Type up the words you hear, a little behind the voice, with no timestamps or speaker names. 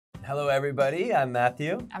Hello, everybody. I'm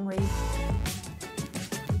Matthew. I'm Reed.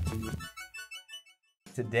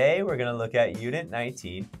 Today, we're going to look at Unit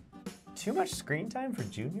 19. Too much screen time for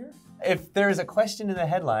Junior? If there's a question in the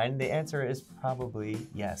headline, the answer is probably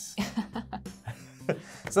yes.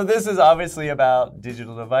 So this is obviously about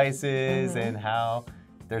digital devices and how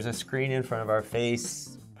there's a screen in front of our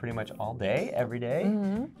face pretty much all day, every day,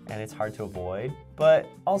 and it's hard to avoid. But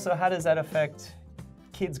also, how does that affect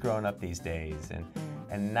kids growing up these days?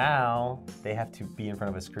 And now they have to be in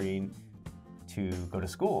front of a screen to go to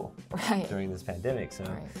school during this pandemic. So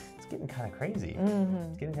it's getting kind of crazy.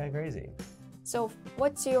 It's getting kind of crazy. So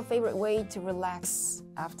what's your favorite way to relax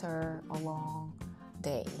after a long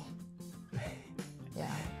day?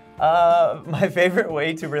 Yeah. My favorite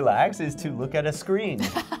way to relax is to look at a screen.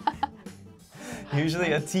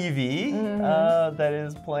 Usually a TV that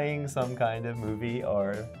is playing some kind of movie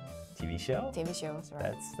or TV show. TV shows,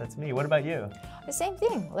 right? That's me. What about you? The same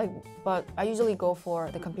thing, but I usually go for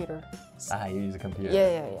the computer. You use a computer.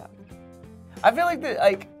 Yeah. I feel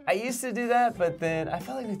like I used to do that, but then I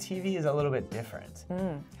feel like the TV is a little bit different.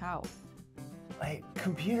 How? Like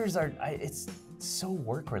computers are, it's so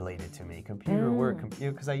work related to me. Computer work,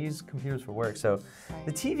 because I use computers for work. So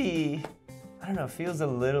the TV, I don't know, feels a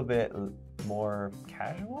little bit more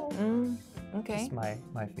casual. Okay. Just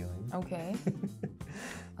my feeling. Okay.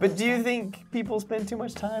 But do you think people spend too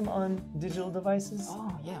much time on digital devices?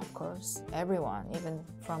 Oh yeah, of course. Everyone, even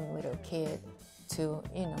from little kid to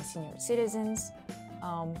senior citizens,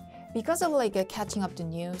 because of catching up the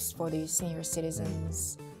news for the senior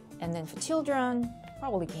citizens, and then for children,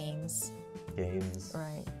 probably games. Games.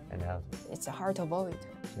 Right. And now it's hard to avoid.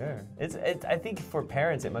 Sure. I think for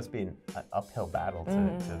parents it must be an uphill battle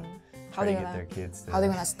to try to get their kids to... How are they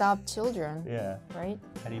gonna stop children? Yeah. Right?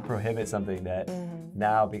 How do you prohibit something that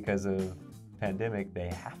now, because of pandemic, they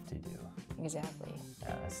have to do? Exactly.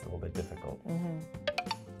 Yeah, that's a little bit difficult.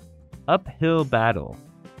 Uphill battle.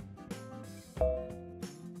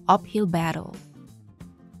 Uphill battle.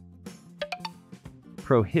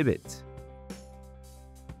 Prohibit.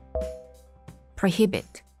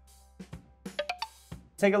 Prohibit.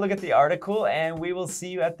 Take a look at the article and we will see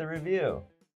you at the review.